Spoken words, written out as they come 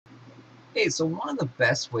Hey, so one of the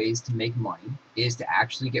best ways to make money is to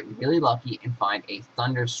actually get really lucky and find a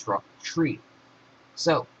thunderstruck tree.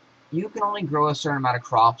 So you can only grow a certain amount of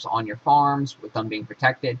crops on your farms with them being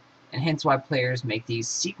protected, and hence why players make these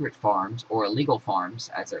secret farms or illegal farms,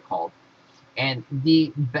 as they're called. And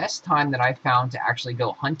the best time that I found to actually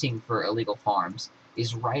go hunting for illegal farms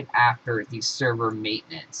is right after the server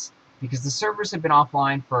maintenance, because the servers have been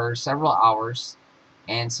offline for several hours,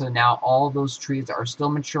 and so now all those trees are still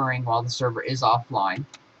maturing while the server is offline.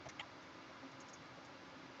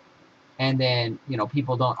 And then,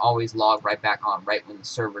 people don't always log right back on right when the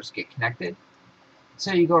servers get connected.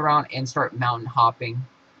 So you go around and start mountain hopping.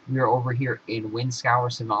 We're over here in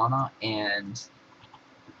Windscour Savannah and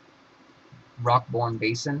Rockbourne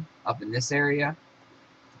Basin up in this area.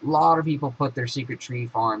 A lot of people put their secret tree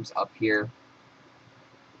farms up here.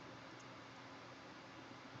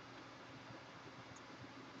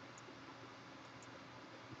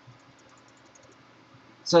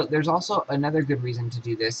 So there's also another good reason to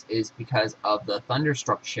do this is because of the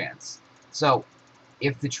thunderstruck chance. So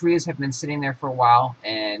if the trees have been sitting there for a while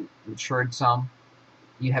and matured some,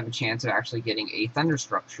 you have a chance of actually getting a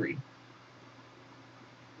thunderstruck tree.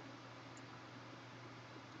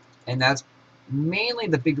 And that's mainly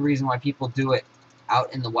the big reason why people do it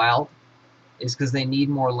out in the wild, is because they need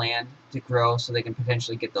more land to grow so they can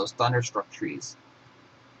potentially get those thunderstruck trees.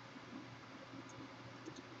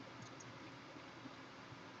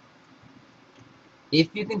 If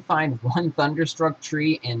you can find one thunderstruck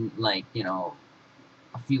tree in, like,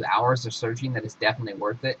 a few hours of searching, that is definitely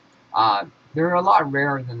worth it. They're a lot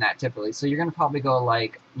rarer than that typically, so you're going to probably go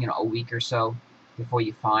like, a week or so before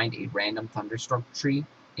you find a random thunderstruck tree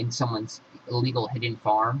in someone's illegal hidden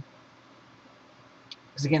farm.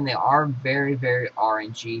 Because again, they are very, very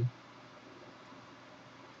RNG.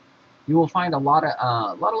 You will find a lot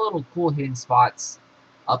of little cool hidden spots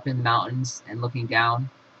up in the mountains and looking down.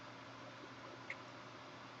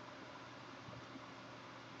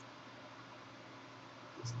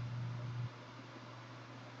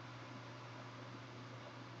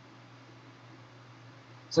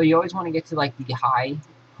 So you always want to get to like the high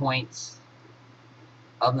points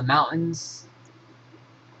of the mountains,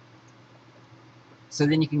 so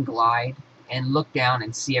then you can glide and look down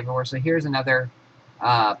and see everywhere. So here's another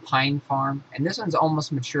pine farm, and this one's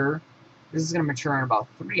almost mature. This is going to mature in about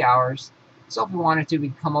 3 hours. So if we wanted to, we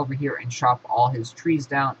could come over here and chop all his trees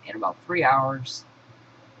down in about 3 hours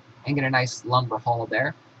and get a nice lumber haul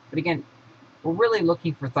there. But again, we're really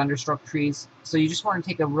looking for thunderstruck trees, so you just want to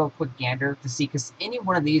take a real quick gander to see, because any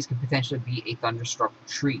one of these could potentially be a thunderstruck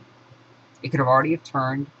tree. It could have already have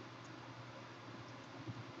turned,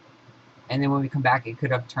 and then when we come back, it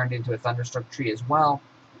could have turned into a thunderstruck tree as well.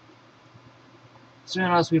 So you'll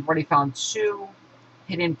notice we've already found 2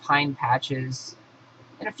 hidden pine patches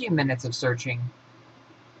in a few minutes of searching.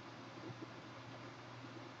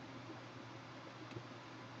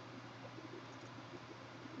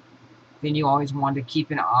 Then you always want to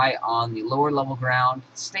keep an eye on the lower level ground,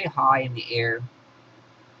 stay high in the air.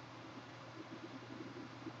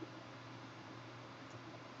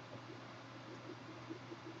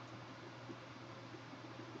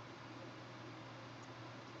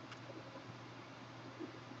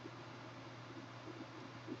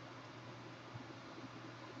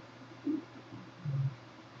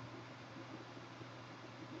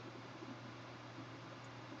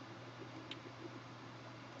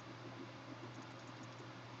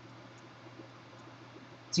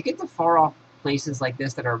 To get to far off places like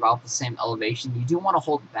this that are about the same elevation, you do want to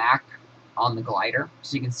hold back on the glider,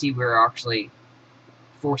 so you can see we're actually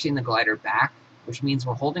forcing the glider back, which means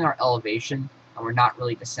we're holding our elevation and we're not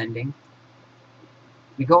really descending.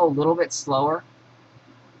 We go a little bit slower,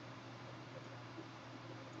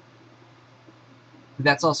 but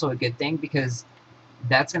that's also a good thing, because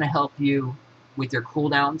that's going to help you with your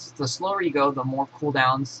cooldowns. The slower you go, the more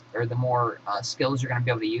cooldowns, or the more skills you're going to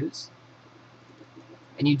be able to use.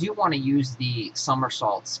 And you do want to use the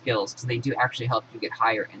somersault skills, because they do actually help you get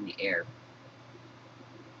higher in the air.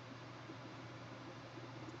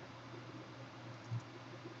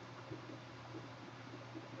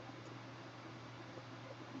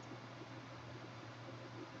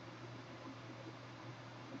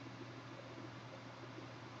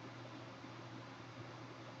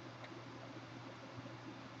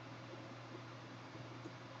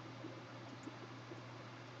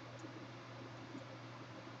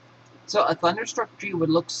 So a thunderstruck tree would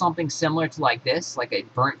look something similar to like this, like a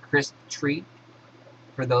burnt crisp tree,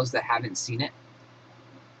 for those that haven't seen it.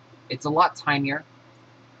 It's a lot tinier.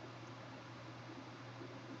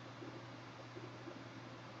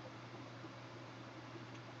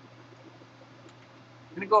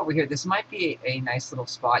 I'm going to go over here, this might be a nice little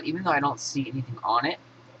spot, even though I don't see anything on it.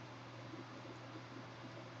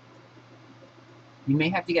 You may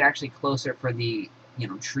have to get actually closer for the,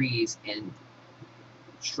 trees and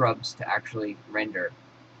shrubs to actually render.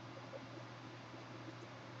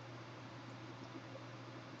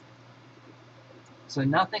 So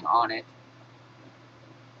nothing on it.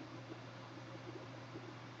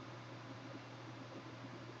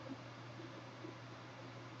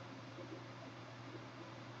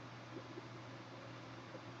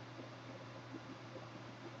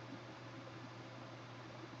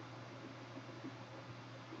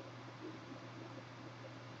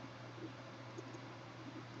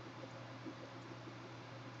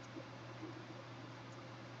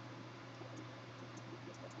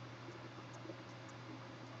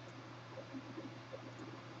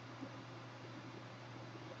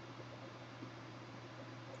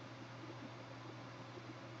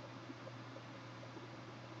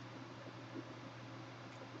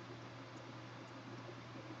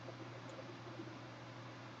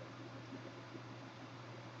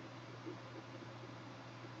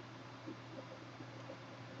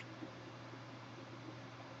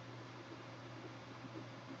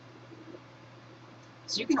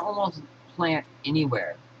 So you can almost plant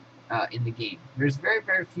anywhere in the game. There's very,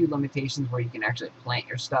 very few limitations where you can actually plant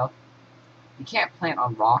your stuff. You can't plant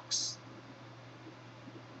on rocks.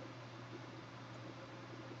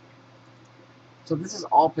 So this is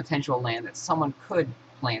all potential land that someone could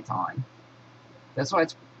plant on. That's why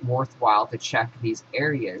it's worthwhile to check these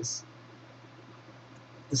areas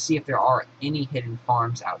to see if there are any hidden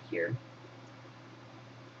farms out here.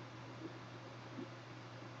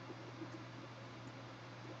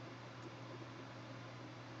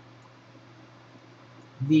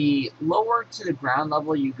 The lower to the ground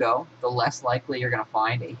level you go, the less likely you're going to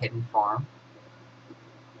find a hidden farm.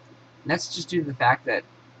 And that's just due to the fact that,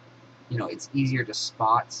 it's easier to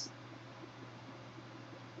spot.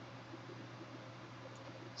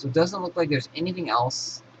 So it doesn't look like there's anything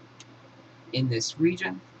else in this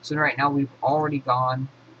region. So right now we've already gone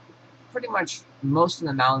pretty much most of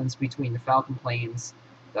the mountains between the Falcon Plains,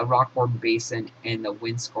 the Rockborn Basin, and the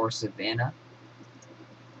Windscore Savanna.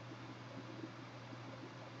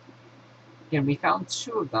 Again, we found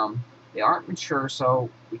 2 of them. They aren't mature, so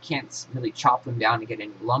we can't really chop them down to get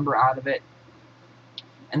any lumber out of it.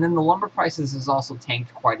 And then the lumber prices has also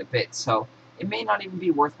tanked quite a bit, so it may not even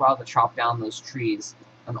be worthwhile to chop down those trees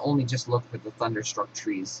and only just look for the thunderstruck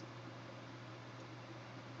trees.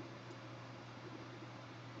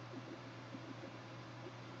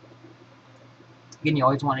 Again, you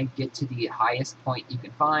always want to get to the highest point you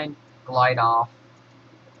can find, glide off,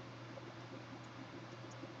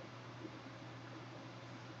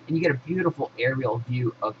 and you get a beautiful aerial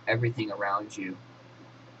view of everything around you.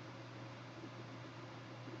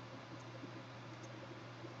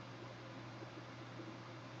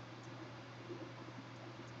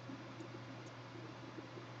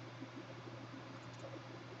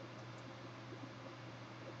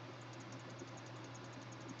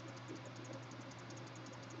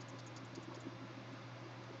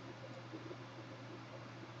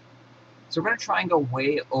 So we're going to try and go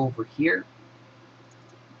way over here.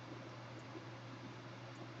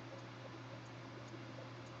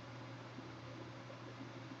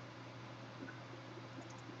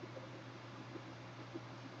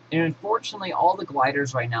 And unfortunately, all the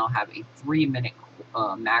gliders right now have a 3-minute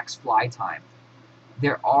max fly time.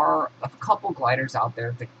 There are a couple gliders out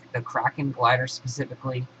there. The Kraken glider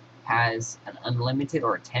specifically has an unlimited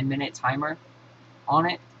or a 10-minute timer on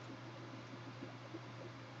it.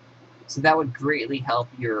 So that would greatly help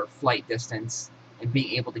your flight distance and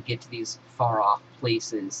being able to get to these far off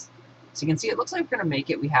places. So you can see it looks like we're going to make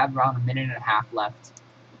it. We have around 1.5 minutes left.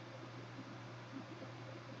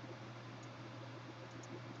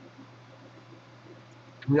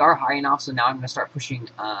 We are high enough, so now I'm going to start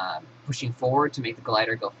pushing forward to make the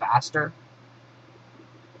glider go faster.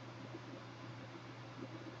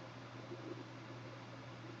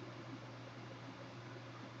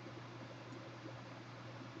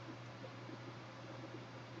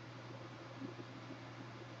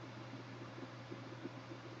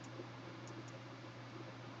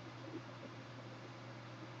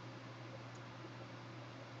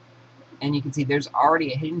 And you can see there's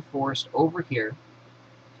already a hidden forest over here.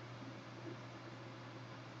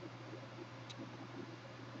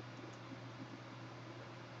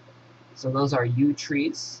 So those are yew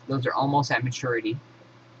trees. Those are almost at maturity.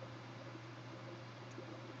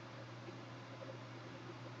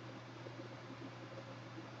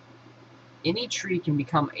 Any tree can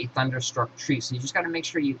become a thunderstruck tree, so you just got to make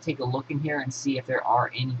sure you take a look in here and see if there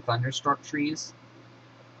are any thunderstruck trees.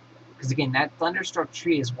 Because again, that thunderstruck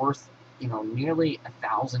tree is worth, you know, nearly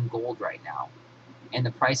 1,000 gold right now, and the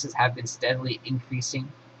prices have been steadily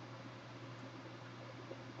increasing.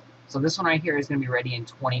 So this one right here is going to be ready in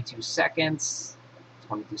 22 seconds.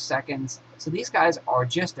 22 seconds. So these guys are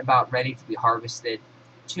just about ready to be harvested.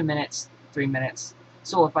 2 minutes, 3 minutes.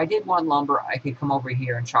 So if I did want lumber, I could come over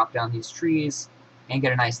here and chop down these trees and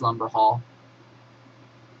get a nice lumber haul.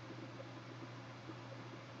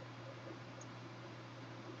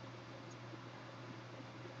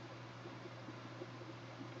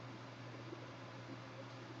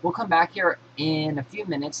 We'll come back here in a few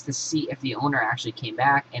minutes to see if the owner actually came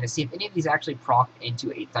back and to see if any of these actually procced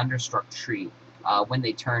into a thunderstruck tree when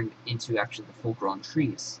they turned into actually the full-grown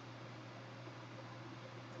trees.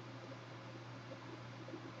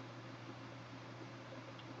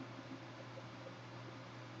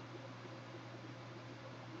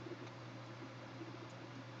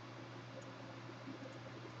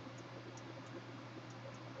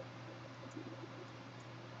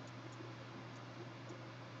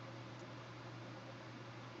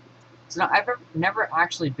 So now, I've never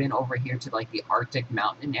actually been over here to like the Arctic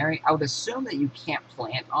mountain area. I would assume that you can't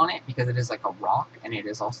plant on it because it is like a rock and it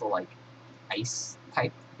is also like ice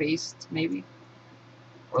type based, maybe,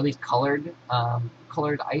 or at least colored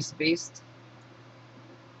ice based.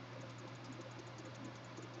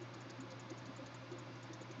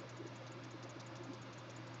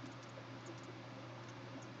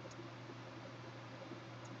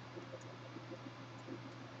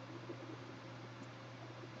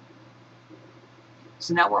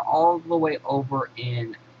 So now we're all the way over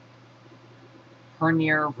in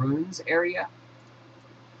Hernir Ruins area.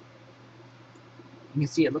 You can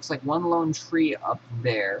see it looks like one lone tree up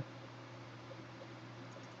there.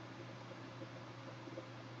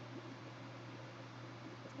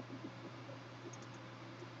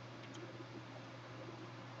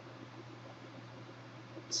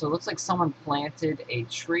 So it looks like someone planted a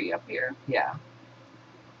tree up here. Yeah.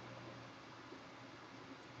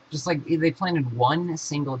 Just like they planted one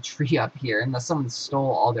single tree up here, and someone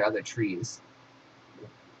stole all their other trees.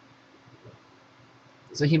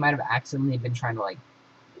 So he might have accidentally been trying to like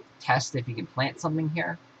test if you can plant something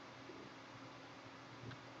here.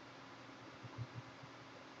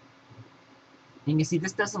 And you see,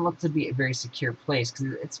 this doesn't look to be a very secure place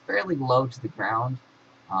because it's fairly low to the ground,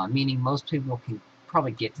 meaning most people can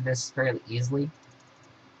probably get to this fairly easily.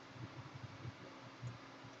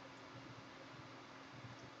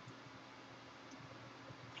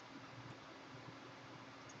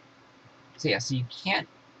 So yeah, so you can't,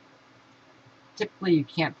 typically you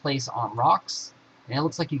can't place on rocks, and it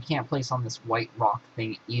looks like you can't place on this white rock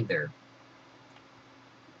thing either.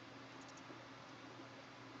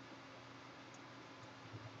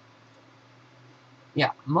 Yeah,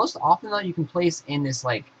 most often though you can place in this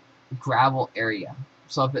like gravel area.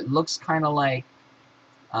 So if it looks kind of like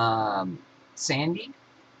sandy,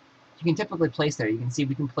 you can typically place there. You can see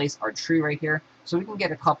we can place our tree right here, so we can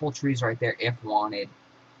get a couple trees right there if wanted.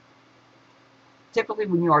 Typically,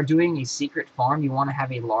 when you are doing a secret farm, you want to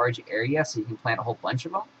have a large area so you can plant a whole bunch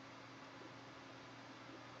of them.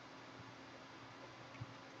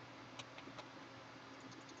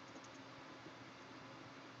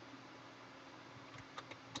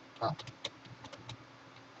 Oh.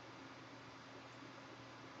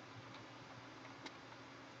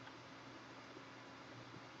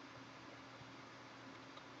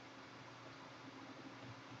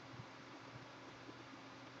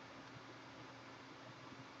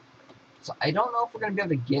 So I don't know if we're going to be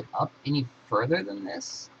able to get up any further than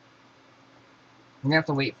this. We're going to have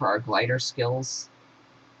to wait for our glider skills.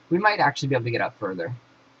 We might actually be able to get up further.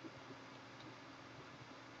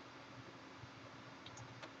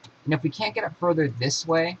 And if we can't get up further this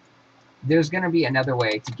way, there's going to be another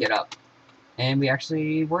way to get up. And we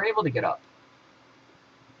actually were able to get up.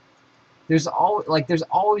 There's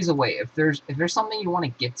always a way. If there's something you want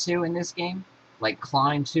to get to in this game, like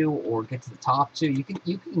climb to or get to the top to, you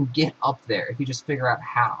can get up there if you just figure out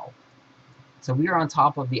how. So we are on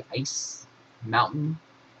top of the ice mountain.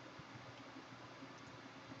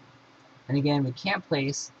 And again, we can't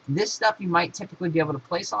place this stuff. You might typically be able to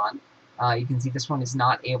place on. You can see this one is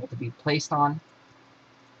not able to be placed on.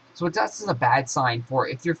 So what this is a bad sign for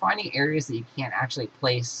if you're finding areas that you can't actually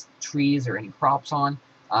place trees or any crops on.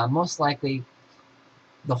 Most likely,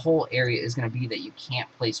 the whole area is going to be that you can't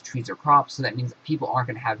place trees or crops. So that means that people aren't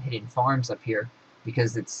going to have hidden farms up here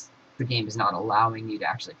because the game is not allowing you to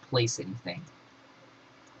actually place anything.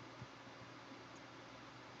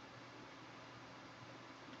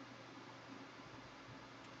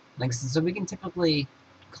 Like so, we can typically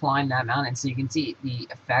climb that mountain, so you can see the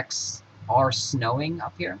effects are snowing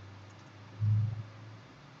up here.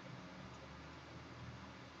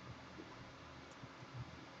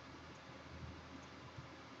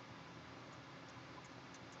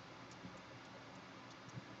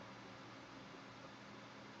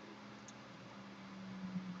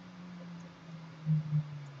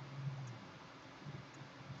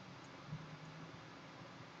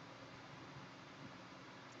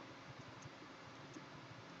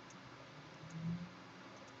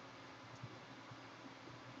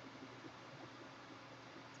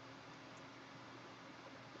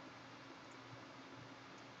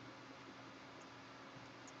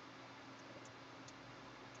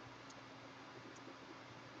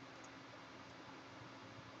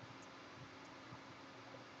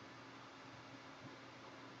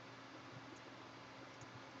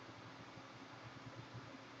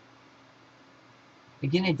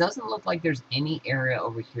 Again, it doesn't look like there's any area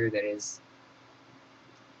over here that is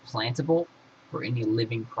plantable for any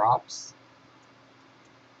living crops.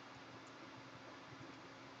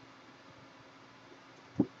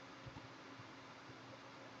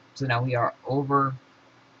 So now we are over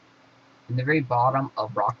in the very bottom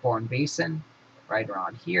of Rockborn Basin, right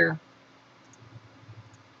around here.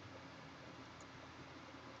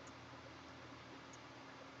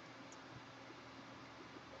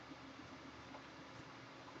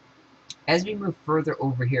 As we move further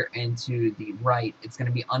over here into the right, it's going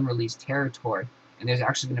to be unreleased territory, and there's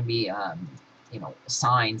actually going to be,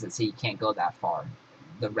 signs that say you can't go that far.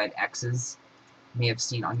 The red X's you may have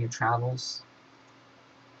seen on your travels.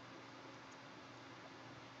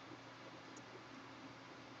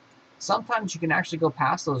 Sometimes you can actually go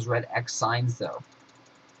past those red X signs, though.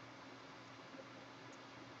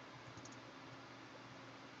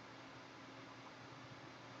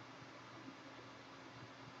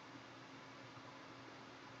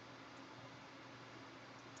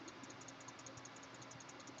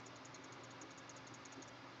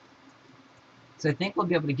 So I think we'll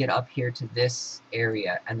be able to get up here to this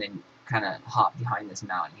area and then kind of hop behind this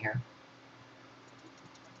mountain here.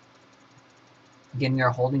 Again, we are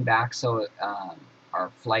holding back, so our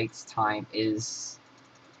flight time is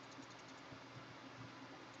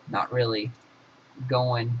not really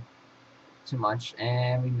going too much,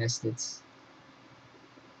 and we missed it.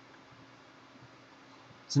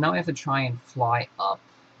 So now we have to try and fly up.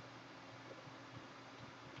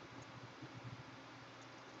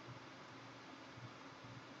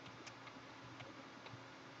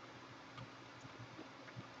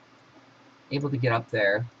 Able to get up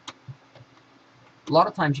there. A lot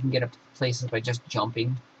of times you can get up to places by just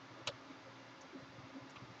jumping.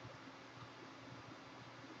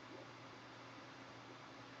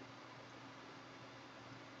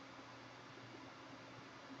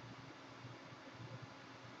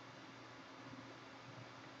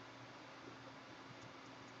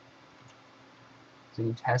 So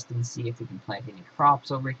we test and see if we can plant any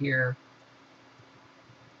crops over here.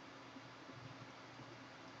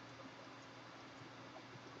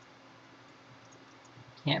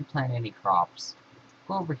 Can't plant any crops.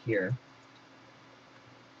 Go over here.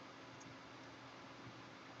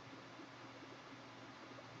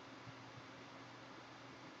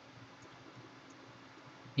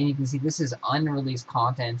 And you can see this is unreleased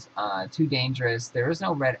content, too dangerous. There is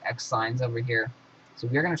no red X signs over here. So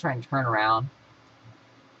we're going to try and turn around.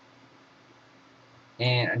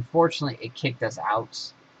 And unfortunately, it kicked us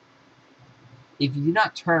out. If you do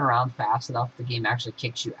not turn around fast enough, the game actually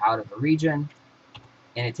kicks you out of the region.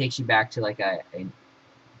 And it takes you back to like a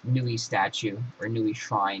Nui statue or Nui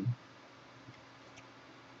shrine.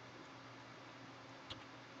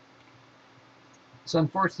 So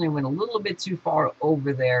unfortunately, we went a little bit too far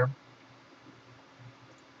over there.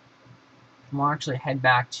 We'll actually head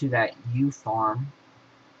back to that U farm.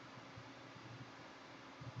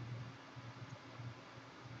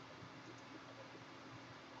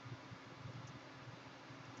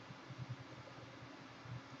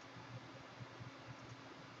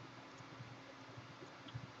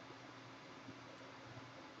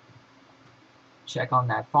 Check on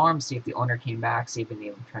that farm, see if the owner came back, see if they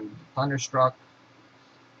returned to thunderstruck.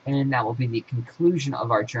 And that will be the conclusion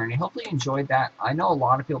of our journey. Hopefully you enjoyed that. I know a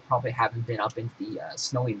lot of people probably haven't been up into the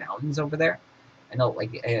snowy mountains over there. I know,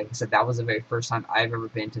 like I said, that was the very first time I've ever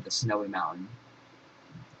been to the snowy mountain.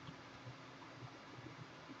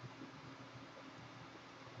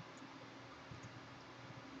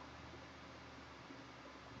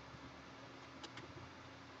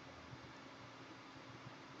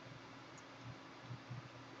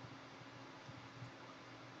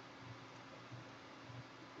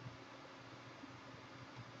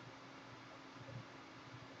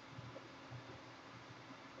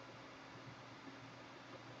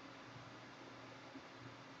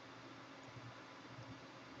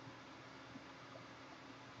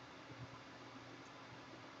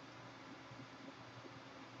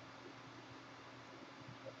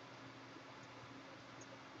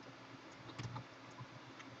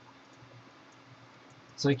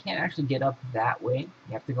 So you can't actually get up that way.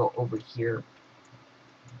 You have to go over here.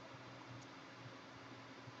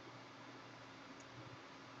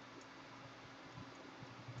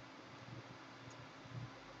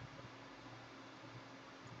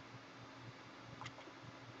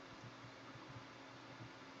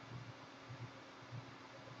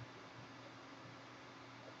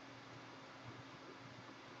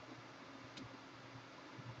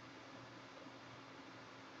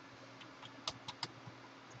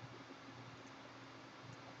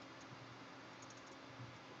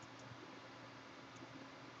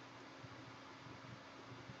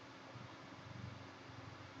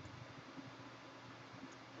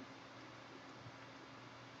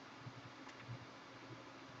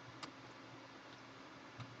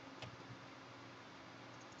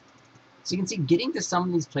 So you can see getting to some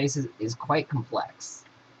of these places is quite complex.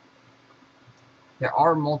 There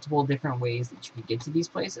are multiple different ways that you can get to these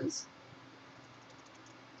places.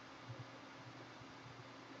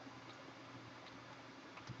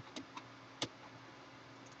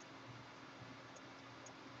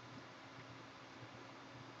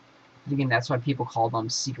 But again, that's why people call them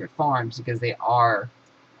secret farms, because they are,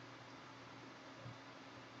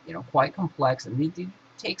 you know, quite complex, and they do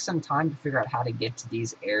take some time to figure out how to get to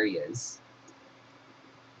these areas.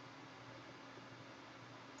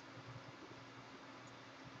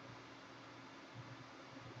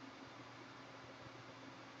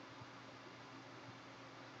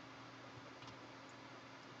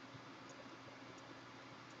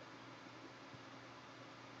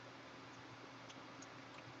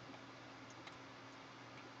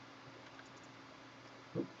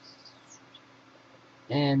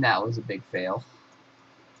 And that was a big fail.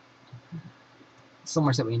 So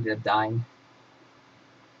much that we ended up dying.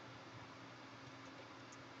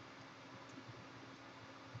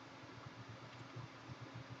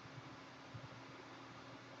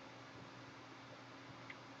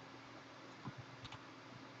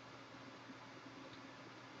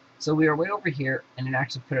 So we were way over here, and it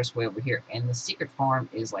actually put us way over here. And the secret farm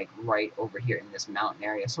is like right over here in this mountain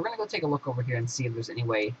area. So we're going to go take a look over here and see if there's any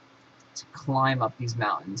way to climb up these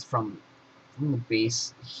mountains from the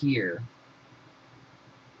base here.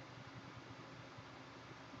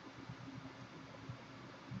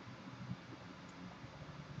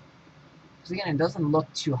 Because again, it doesn't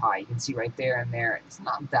look too high. You can see right there and there, it's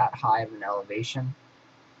not that high of an elevation.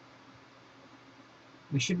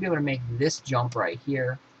 We should be able to make this jump right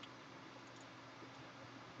here.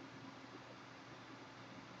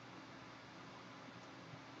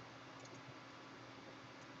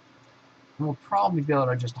 And we'll probably be able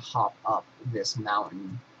to just hop up this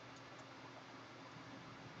mountain.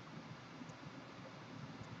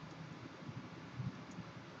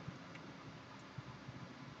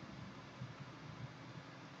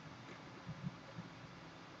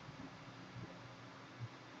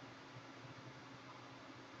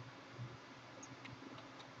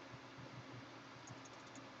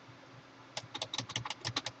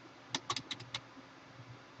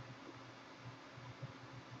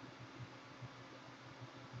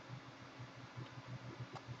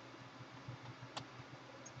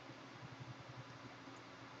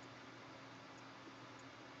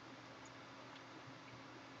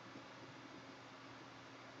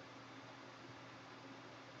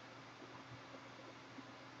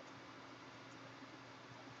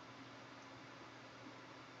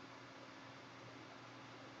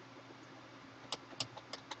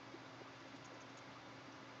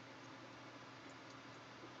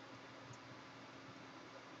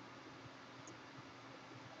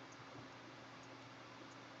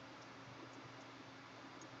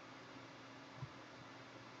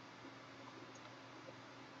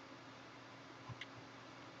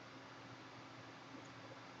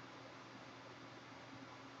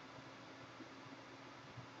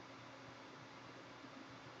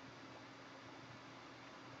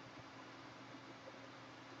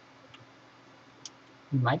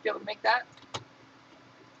 We might be able to make that.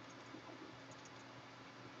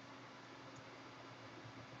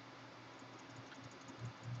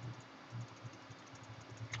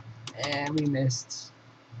 And we missed.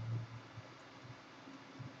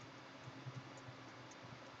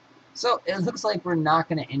 So it looks like we're not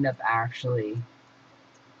going to end up actually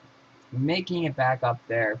making it back up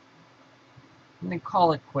there. I'm going to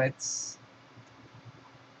call it quits.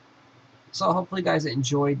 So hopefully you guys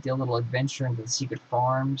enjoyed the little adventure into the secret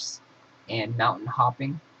farms and mountain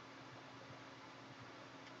hopping.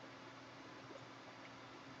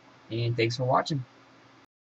 And thanks for watching.